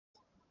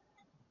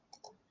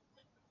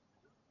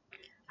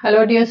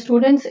Hello dear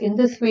students, in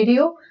this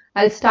video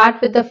I'll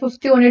start with the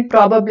 5th unit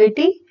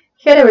probability.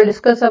 Here I will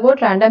discuss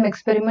about random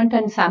experiment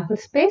and sample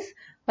space.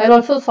 I'll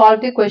also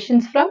solve the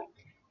questions from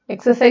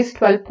exercise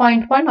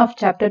 12.1 of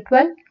chapter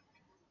 12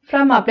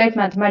 from Applied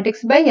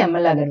Mathematics by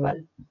M.L.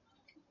 Aggarwal.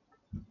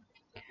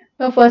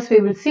 Now first we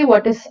will see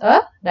what is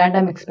a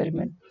random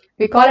experiment.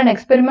 We call an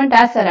experiment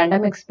as a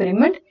random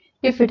experiment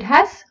if it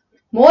has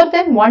more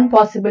than one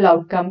possible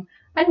outcome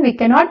and we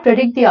cannot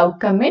predict the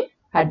outcome in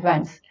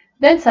advance.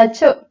 Then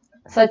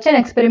such an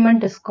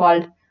experiment is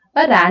called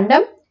a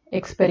random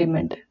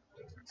experiment.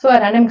 So a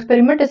random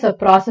experiment is a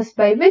process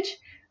by which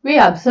we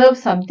observe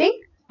something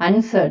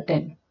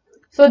uncertain.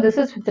 So this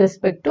is with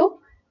respect to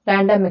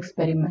random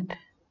experiment.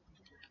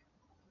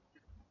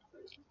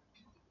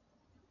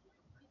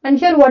 And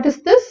here what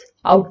is this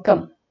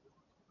outcome?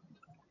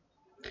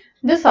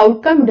 This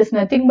outcome is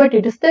nothing but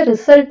it is the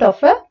result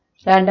of a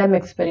random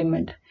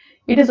experiment.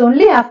 It is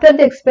only after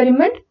the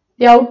experiment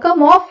the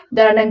outcome of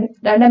the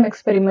random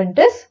experiment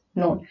is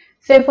known.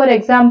 Say for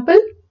example,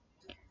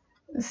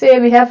 say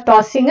we have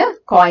tossing a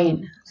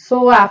coin.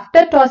 So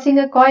after tossing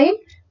a coin,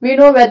 we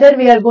know whether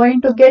we are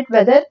going to get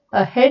whether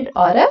a head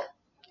or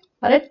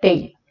a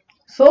tail.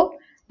 So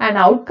an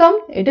outcome,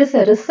 it is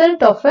a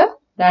result of a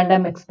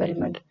random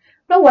experiment.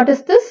 Now what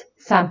is this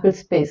sample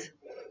space?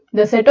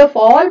 The set of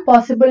all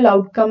possible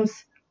outcomes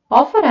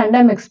of a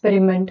random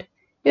experiment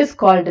is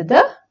called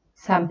the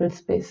sample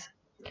space.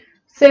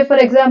 Say for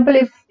example,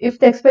 if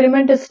the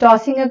experiment is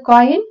tossing a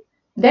coin,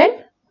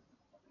 then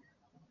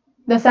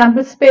the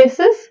sample space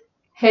is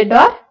head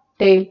or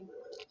tail.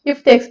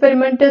 If the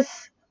experiment is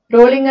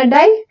rolling a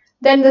die,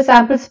 then the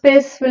sample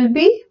space will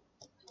be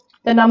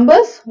the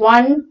numbers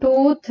 1,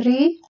 2,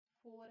 3,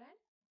 4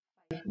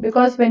 and 5.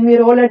 Because when we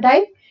roll a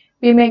die,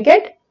 we may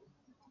get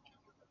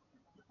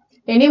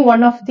any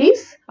one of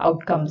these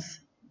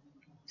outcomes.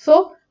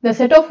 So the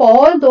set of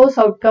all those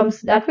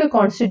outcomes that will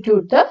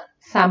constitute the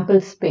sample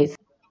space.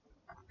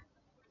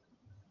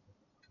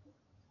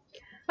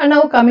 And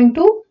now coming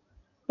to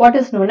what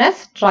is known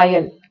as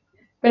trial.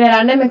 When a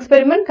random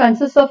experiment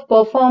consists of a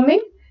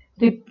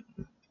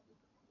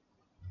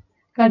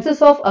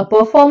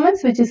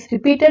performance which is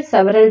repeated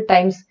several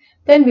times,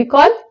 then we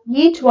call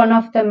each one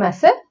of them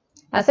as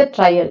a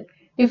trial.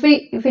 If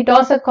we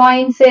toss a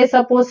coin, say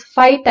suppose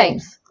 5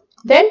 times,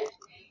 then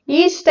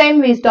each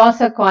time we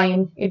toss a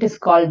coin, it is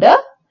called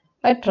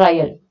a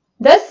trial.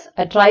 Thus,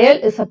 a trial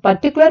is a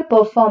particular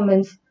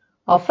performance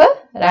of a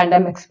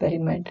random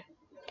experiment.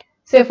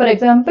 Say for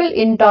example,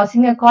 in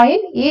tossing a coin,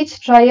 each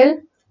trial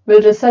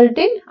will result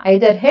in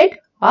either head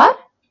or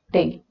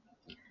tail.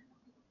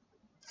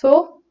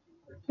 So,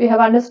 we have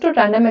understood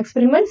random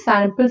experiment,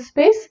 sample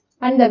space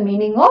and the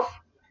meaning of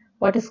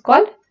what is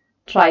called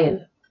trial.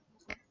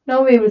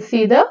 Now we will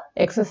see the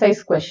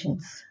exercise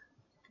questions.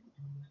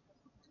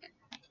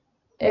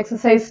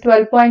 Exercise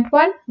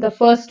 12.1, the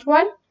first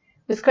one,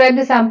 describe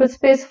the sample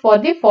space for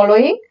the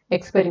following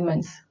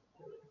experiments.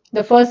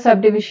 The first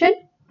subdivision,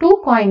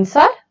 2 coins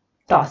are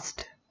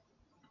tossed.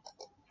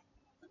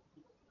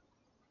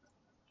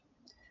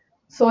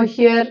 So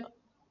here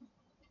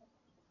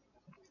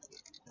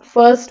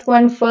first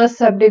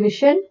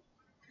subdivision,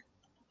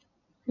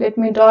 let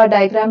me draw a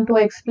diagram to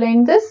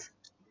explain this.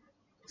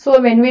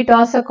 So when we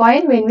toss a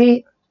coin,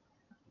 we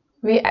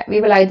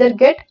will either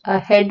get a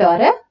head or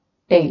a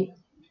tail.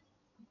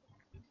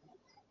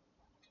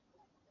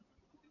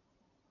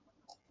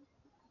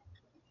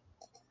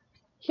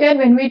 Here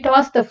when we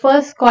toss the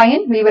first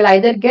coin, we will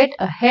either get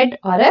a head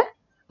or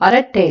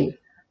a tail.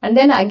 And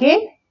then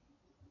again,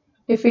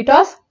 if we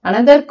toss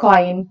another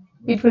coin,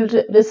 it will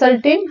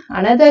result in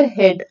another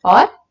head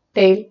or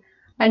tail.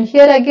 And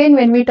here again,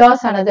 when we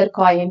toss another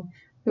coin,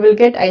 we will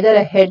get either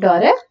a head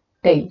or a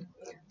tail.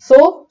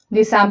 So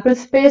the sample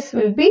space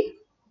will be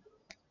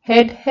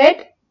head,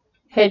 head,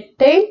 head,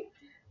 tail,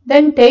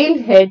 then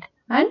tail, head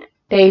and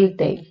tail,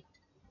 tail.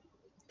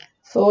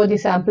 So the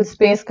sample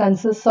space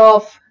consists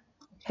of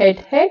head,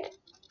 head,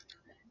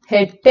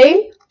 head,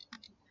 tail,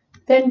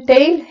 then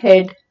tail,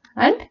 head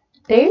and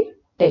tail,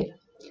 tail.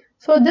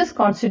 So this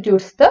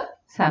constitutes the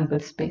sample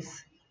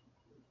space.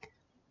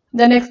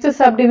 The next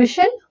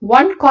subdivision,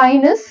 1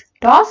 coin is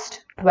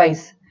tossed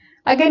twice.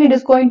 Again it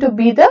is going to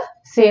be the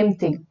same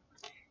thing.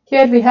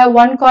 Here we have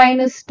 1 coin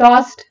is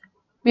tossed,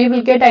 we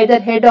will get either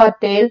head or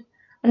tail,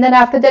 and then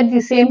after that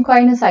the same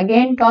coin is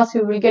again tossed,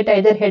 we will get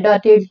either head or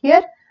tail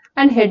here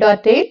and head or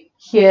tail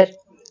here.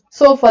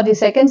 So for the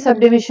second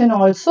subdivision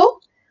also,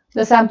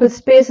 the sample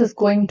space is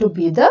going to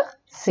be the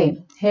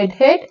same. Head,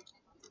 head,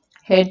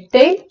 head,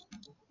 tail,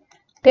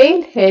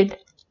 tail, head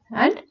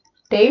and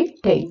tail,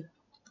 tail.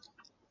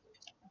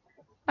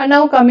 And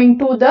now coming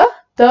to the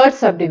third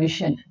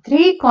subdivision,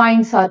 3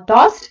 coins are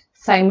tossed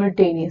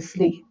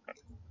simultaneously.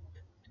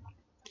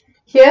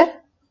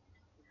 Here,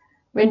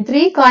 when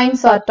 3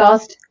 coins are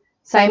tossed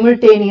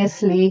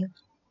simultaneously,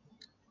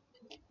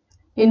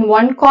 in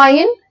 1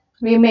 coin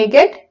we may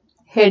get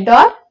head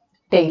or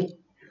tail.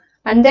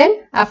 And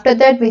then after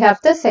that we have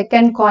the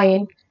second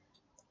coin.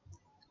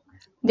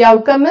 The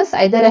outcome is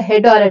either a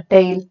head or a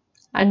tail.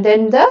 And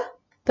then the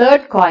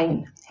third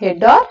coin,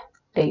 head or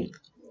tail.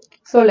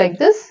 So like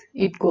this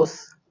it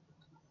goes.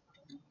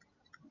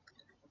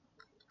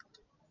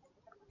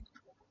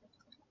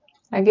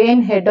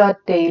 Again head or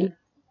tail,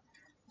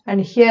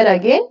 and here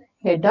again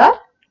head or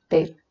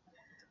tail.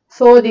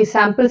 So the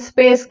sample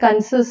space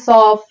consists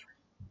of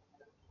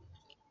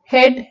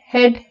head,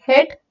 head,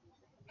 head,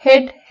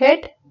 head,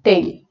 head,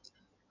 tail.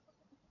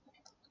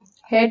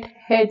 Head,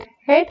 head,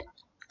 head,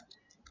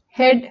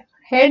 head,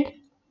 head,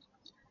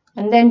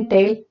 and then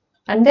tail,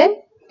 and then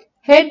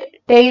head,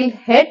 tail,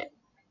 head,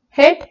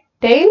 head,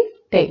 tail,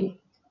 tail.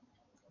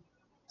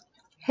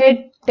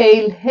 Head,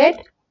 tail,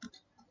 head,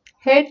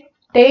 head,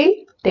 tail,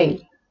 tail.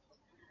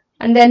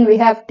 And then we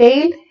have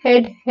tail,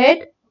 head,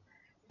 head,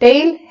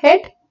 tail,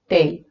 head,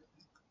 tail.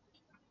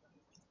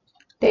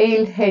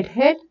 Tail, head,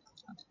 head,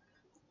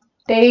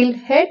 tail,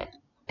 head,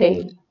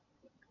 tail.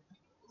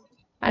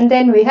 And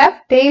then we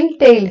have tail,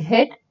 tail,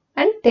 head,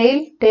 and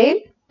tail, tail,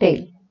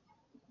 tail.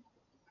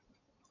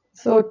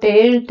 So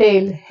tail,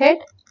 tail, head,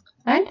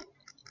 and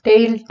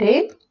tail,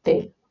 tail,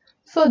 tail.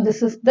 So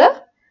this is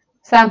the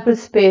sample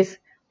space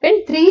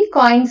when 3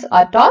 coins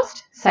are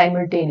tossed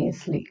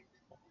simultaneously.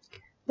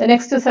 The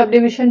next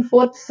subdivision,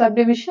 fourth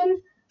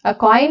subdivision, a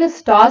coin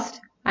is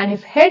tossed and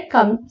if head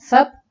comes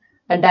up,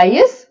 a die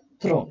is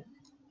thrown.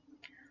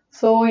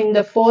 So in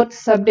the fourth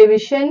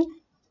subdivision,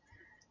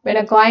 when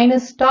a coin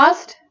is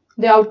tossed,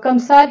 the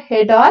outcomes are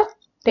head or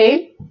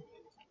tail,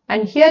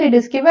 and here it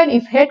is given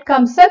if head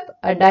comes up,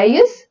 a die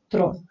is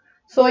thrown.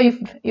 So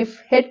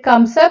if head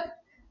comes up,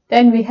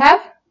 then we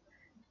have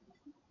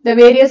the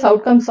various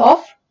outcomes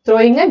of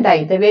throwing a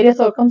die. The various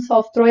outcomes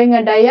of throwing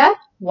a die are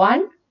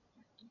 1,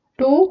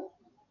 2,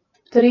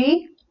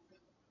 3,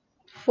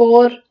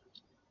 4,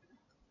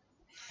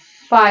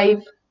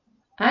 5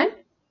 and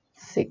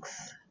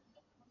 6.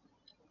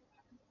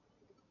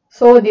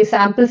 So the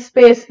sample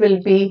space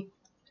will be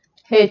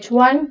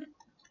H1,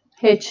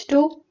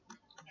 H2,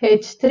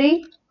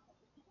 H3,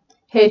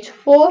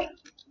 H4,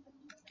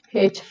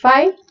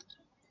 H5,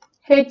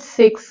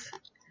 H6,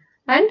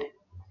 and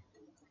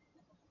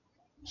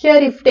here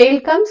if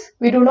tail comes,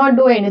 we do not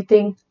do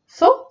anything.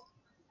 So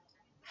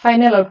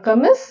final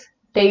outcome is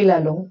tail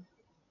alone.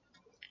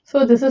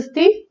 So this is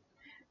the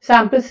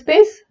sample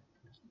space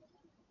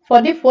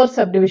for the fourth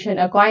subdivision.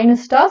 A coin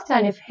is tossed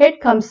and if head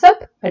comes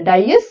up, a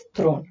die is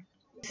thrown.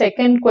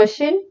 Second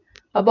question,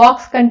 a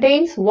box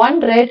contains 1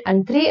 red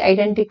and 3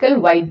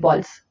 identical white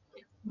balls.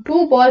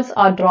 2 balls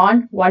are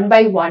drawn one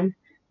by one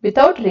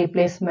without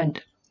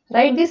replacement.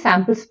 Write the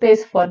sample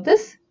space for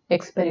this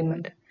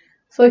experiment.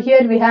 So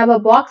here we have a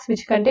box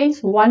which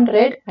contains 1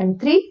 red and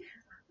 3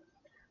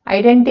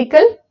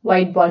 identical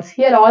white balls.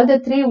 Here all the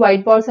 3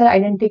 white balls are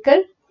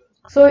identical.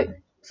 So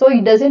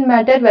it doesn't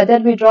matter whether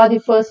we draw the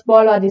first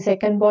ball or the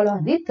second ball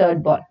or the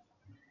third ball.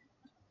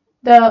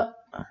 The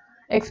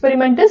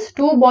experiment is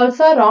 2 balls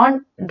are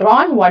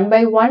drawn one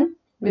by one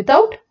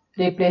without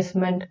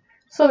replacement.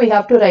 So we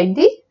have to write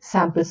the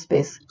sample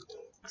space.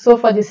 So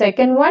for the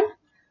second one,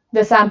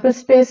 the sample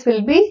space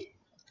will be,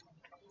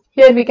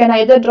 here we can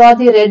either draw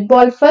the red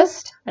ball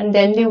first and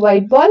then the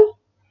white ball,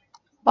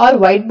 or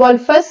white ball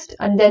first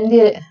and then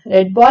the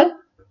red ball,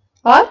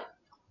 or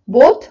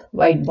both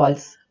white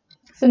balls.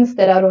 Since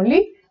there are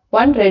only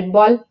 1 red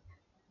ball,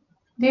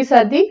 these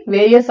are the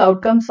various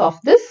outcomes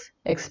of this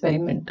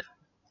experiment.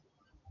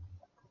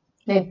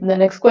 Then the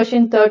next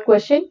question, third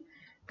question.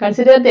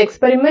 Consider the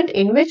experiment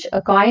in which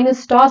a coin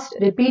is tossed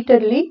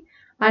repeatedly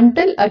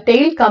until a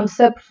tail comes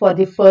up for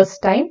the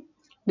first time.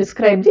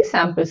 Describe the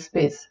sample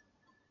space.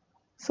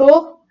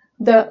 So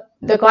the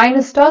coin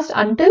is tossed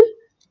until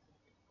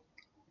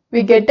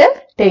we get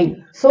a tail.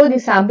 So the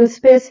sample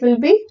space will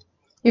be,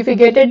 if we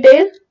get a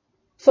tail,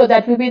 so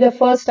that will be the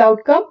first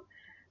outcome.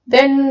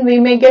 Then we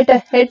may get a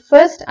head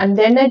first and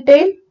then a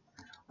tail,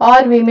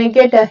 or we may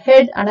get a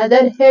head,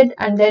 another head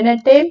and then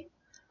a tail,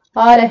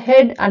 or a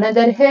head,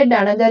 another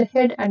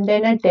head and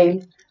then a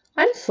tail,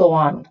 and so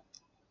on.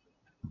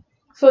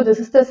 So this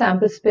is the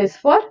sample space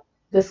for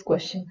this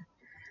question.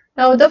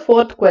 Now the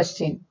fourth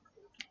question.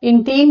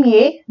 In team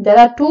A, there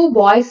are 2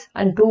 boys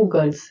and 2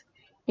 girls.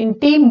 In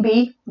team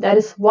B, there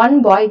is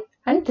 1 boy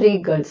and 3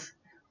 girls.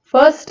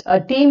 First, a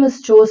team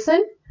is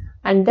chosen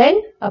and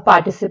then a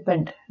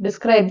participant.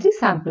 Describe the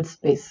sample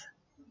space.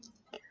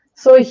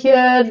 So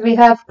here we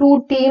have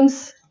 2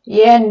 teams,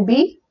 A and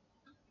B.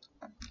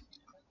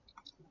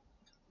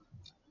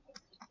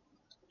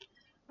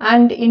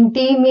 And in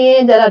team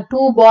A, there are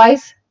 2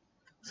 boys.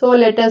 So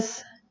let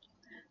us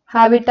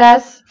have it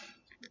as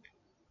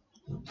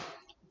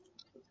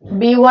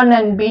B1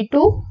 and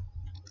B2.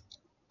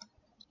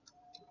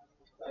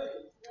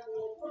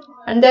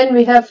 And then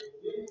we have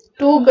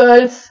 2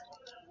 girls,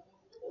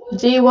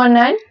 G1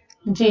 and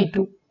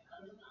G2.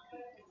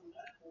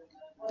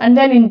 And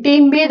then in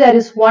team B, there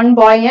is 1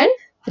 boy and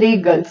 3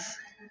 girls.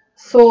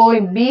 So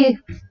in B,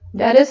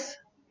 there is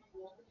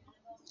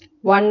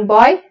 1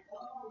 boy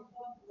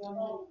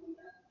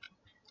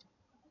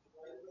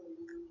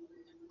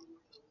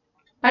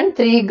and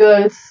 3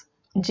 girls,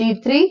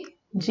 G3,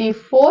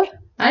 G4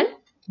 and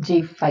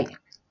G5.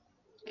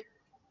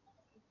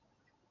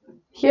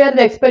 Here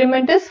the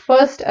experiment is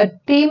first a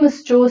team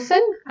is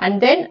chosen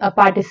and then a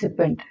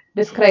participant.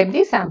 Describe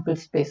the sample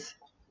space.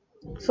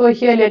 So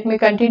here let me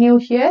continue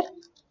here.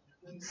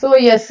 So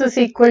S is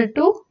equal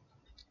to,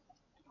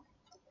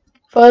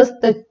 first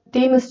the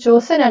team is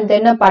chosen and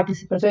then a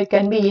participant. So it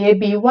can be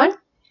AB1,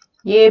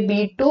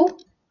 AB2,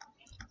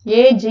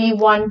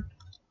 AG1,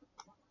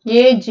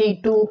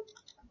 AG2,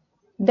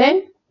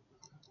 then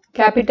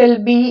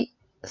capital B,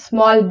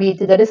 small b,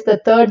 that is the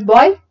third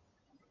boy,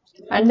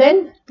 and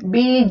then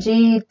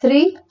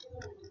BG3,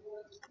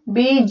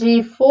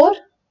 BG4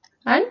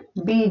 and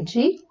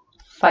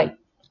BG5.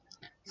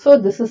 So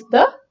this is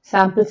the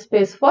sample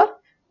space for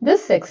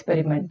this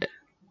experiment.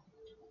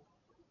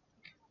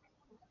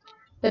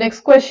 The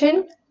next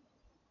question,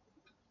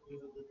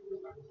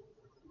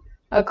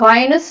 a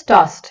coin is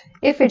tossed.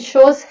 If it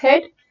shows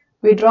head,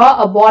 we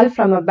draw a ball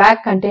from a bag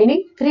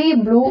containing 3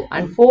 blue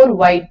and 4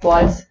 white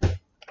balls.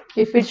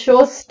 If it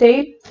shows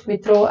tail, we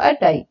throw a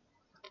die.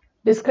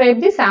 Describe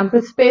the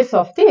sample space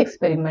of the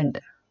experiment.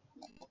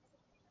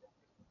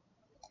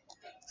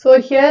 So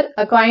here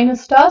a coin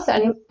is tossed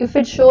and if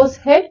it shows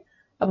head,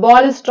 a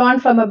ball is drawn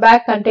from a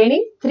bag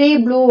containing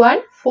 3 blue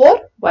and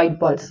 4 white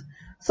balls.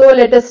 So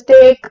let us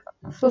take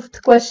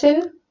fifth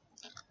question.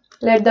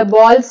 Let the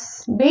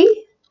balls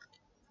be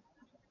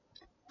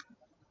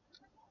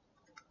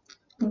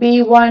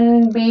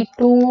B1,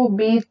 B2,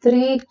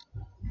 B3,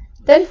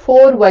 then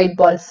 4 white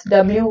balls,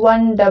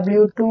 W1,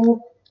 W2,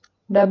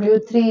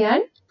 W3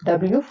 and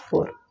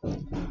W4.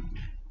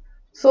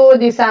 So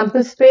the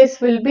sample space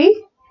will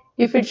be,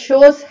 if it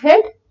shows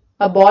head,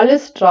 a ball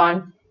is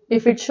drawn.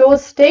 If it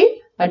shows tail,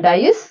 a die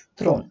is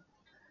thrown.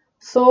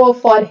 So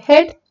for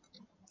head,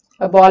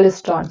 a ball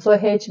is drawn. So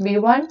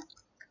HB1,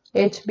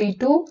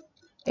 HB2,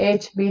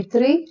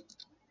 HB3,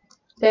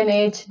 then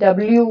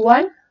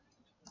HW1,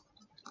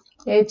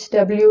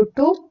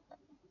 HW2,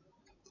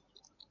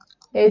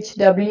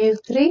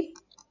 HW3,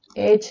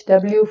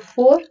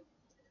 HW4,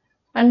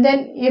 and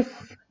then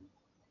if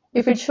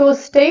it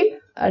shows tail,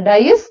 a die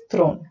is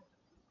thrown.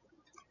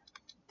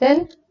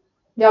 Then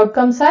the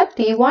outcomes are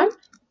T1,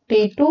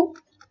 T2,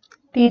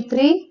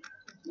 T3,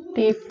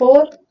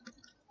 T4,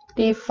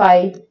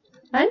 T5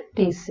 and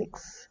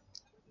T6.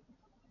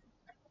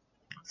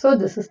 So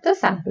this is the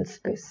sample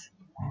space.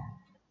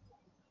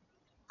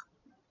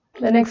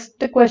 The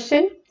next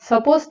question,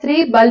 suppose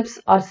 3 bulbs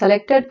are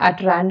selected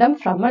at random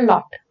from a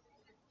lot.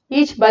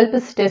 Each bulb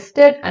is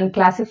tested and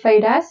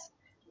classified as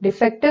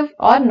defective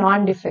or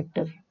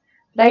non-defective.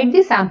 Write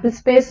the sample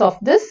space of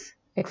this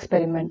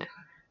experiment.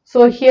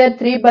 So here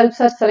 3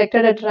 bulbs are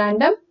selected at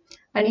random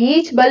and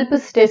each bulb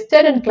is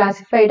tested and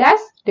classified as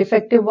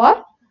defective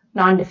or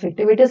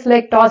non-defective. It is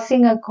like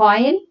tossing a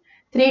coin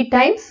 3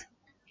 times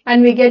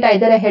and we get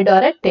either a head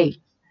or a tail.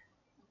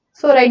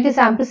 So write the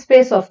sample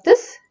space of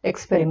this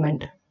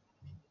experiment.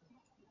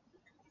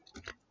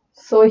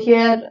 So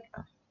here,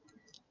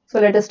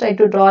 let us try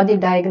to draw the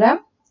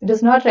diagram. It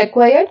is not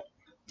required,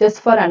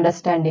 just for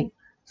understanding.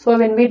 So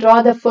when we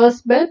draw the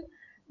first bulb,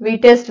 we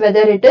test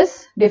whether it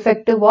is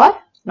defective or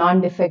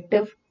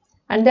non-defective.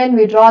 And then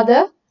we draw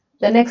the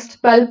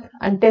next bulb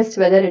and test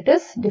whether it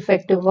is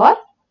defective or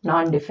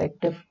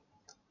non-defective.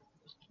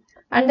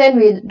 And then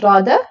we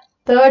draw the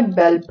third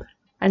bulb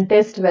and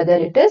test whether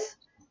it is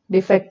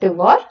defective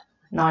or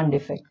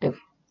non-defective.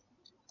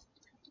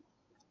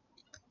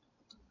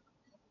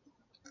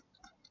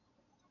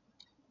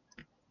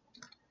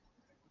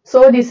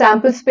 So the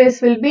sample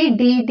space will be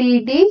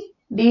DDD,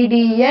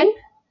 DDN,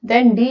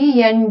 then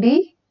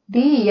DND,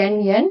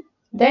 DNN,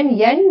 then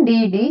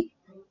NDD,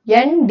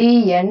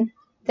 NDN,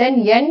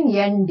 then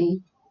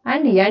NND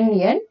and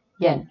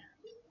NNN.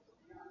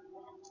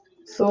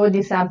 So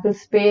the sample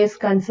space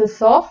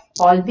consists of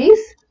all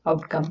these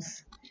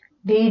outcomes.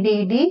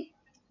 DDD,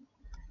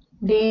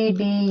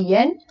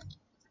 DDN,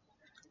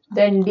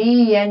 then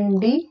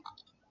DND,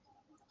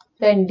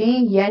 then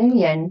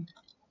DNN.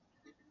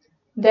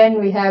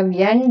 Then we have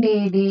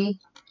NDD,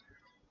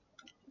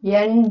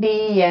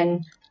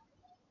 NDN,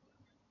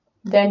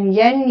 then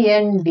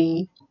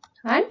NND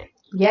and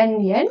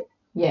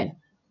NNN.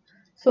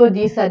 So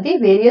these are the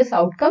various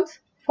outcomes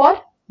for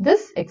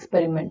this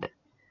experiment.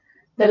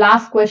 The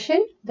last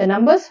question, the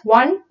numbers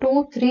 1,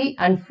 2, 3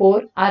 and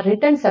 4 are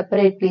written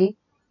separately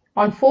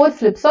on 4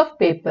 slips of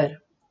paper.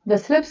 The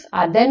slips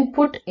are then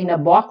put in a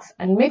box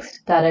and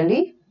mixed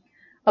thoroughly.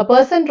 A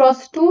person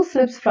draws 2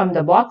 slips from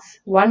the box,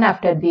 one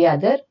after the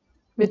other,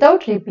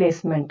 without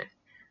replacement.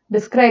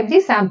 Describe the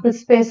sample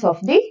space of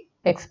the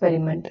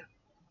experiment.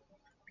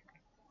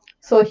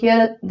 So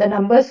here the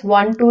numbers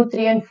 1, 2,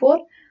 3 and 4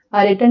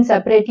 are written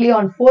separately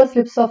on 4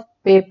 slips of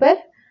paper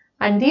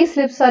and these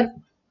slips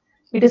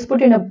it is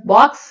put in a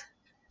box,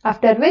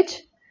 after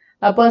which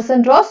a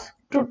person draws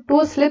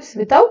 2 slips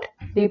without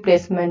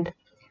replacement.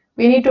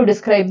 We need to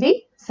describe the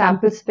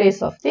sample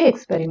space of the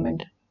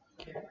experiment.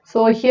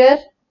 So here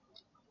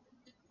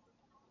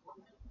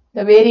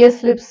the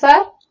various slips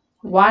are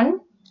 1,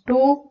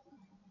 2,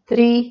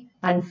 3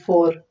 and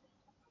 4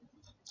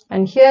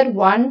 and here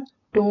 1,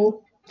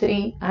 2,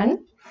 3 and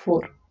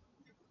 4.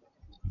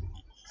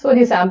 So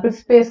the sample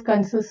space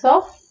consists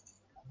of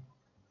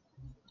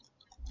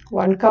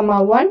 1,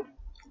 1,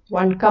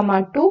 1,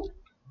 2,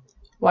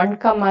 1,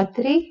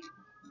 3,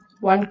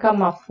 1,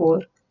 4.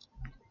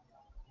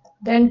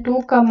 Then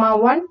 2,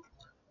 1,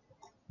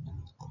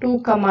 2,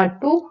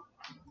 2,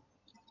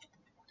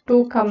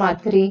 2,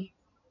 3,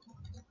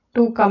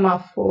 2,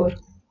 4.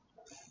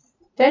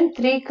 Then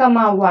 3,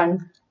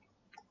 1,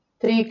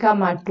 3,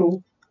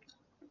 2,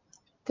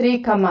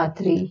 3,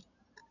 3,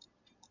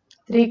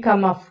 3,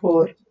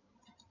 4.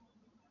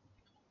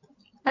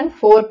 And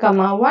 4,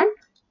 1,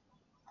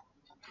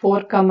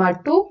 4,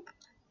 2,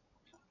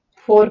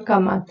 4,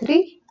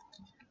 3,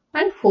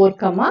 and 4,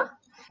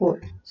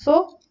 4.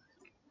 So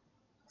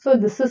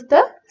this is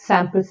the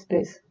sample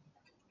space.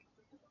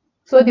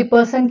 So the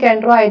person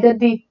can draw either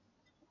the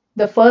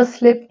first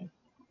slip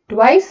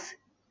twice,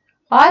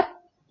 or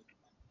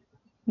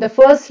the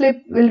first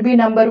slip will be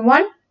number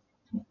 1,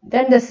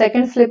 then the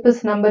second slip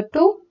is number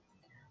 2,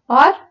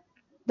 or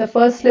the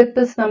first slip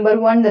is number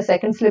 1, the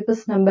second slip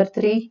is number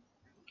 3,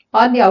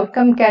 or the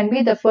outcome can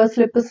be the first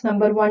slip is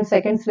number 1,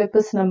 second slip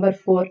is number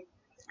 4,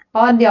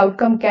 or the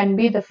outcome can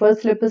be the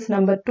first slip is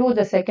number 2,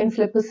 the second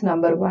slip is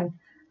number 1,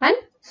 and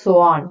so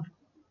on.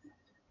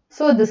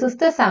 So this is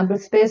the sample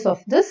space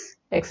of this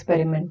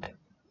experiment.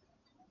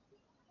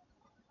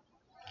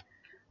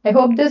 I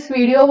hope this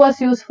video was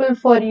useful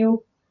for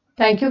you.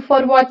 Thank you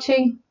for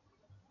watching.